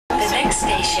next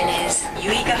station is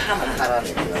Yokohama.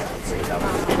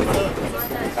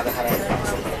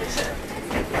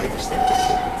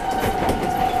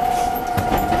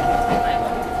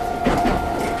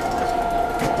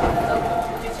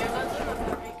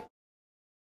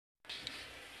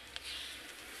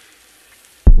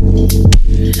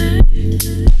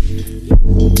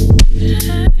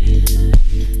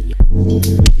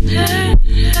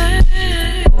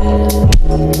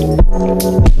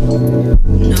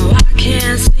 No, I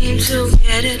can't seem to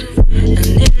get it, and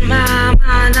in my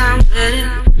mind I'm ready.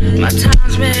 My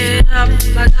time's made up,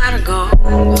 I gotta go.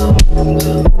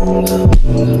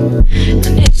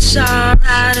 And it's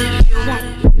alright if you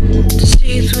want to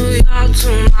see through your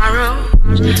tomorrow,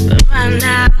 but right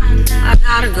now I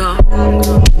gotta go.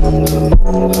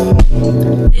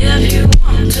 If you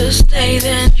want to stay,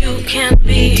 then you can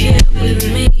be here with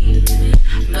me,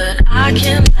 but I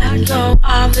can't let go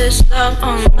of this love,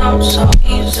 oh no, so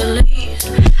easily.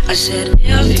 I said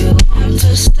if you want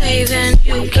to stay, then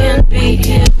you can be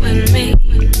here with me,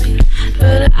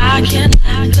 but I can't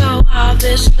let go of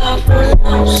this love, oh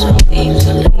no, so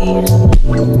easily.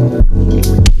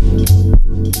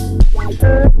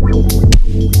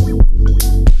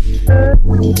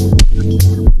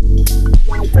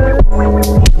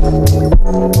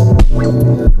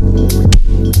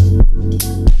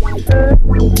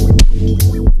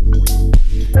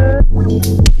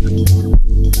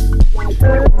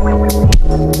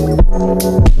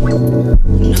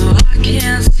 No, I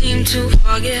can't seem to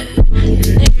forget, and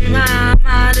in my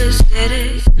mind is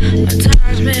steady. My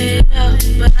time's made up,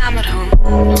 but I'm at home.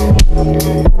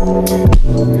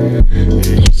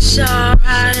 And it's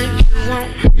alright if you want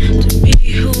to be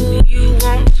who you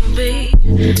want to be,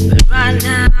 but right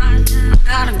now I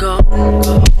gotta go.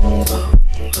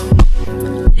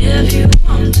 If you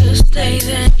want to stay,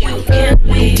 then you can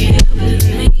be here with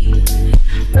me,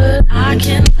 but I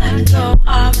can't let go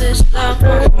of this love,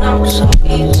 oh no, so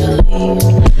easily.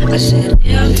 I said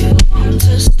if you want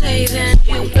to stay, then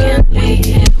you can be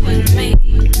here with me,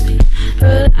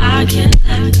 but I can't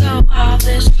let go of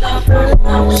this love, oh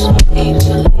no, so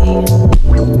easily.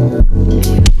 If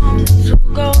you want to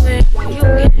go, then you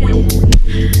can be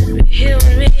here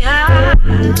with me.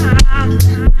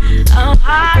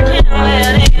 I can't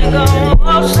let it go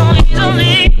so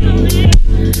easily,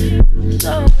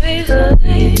 so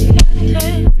easily,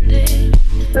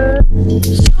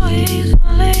 so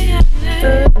easily.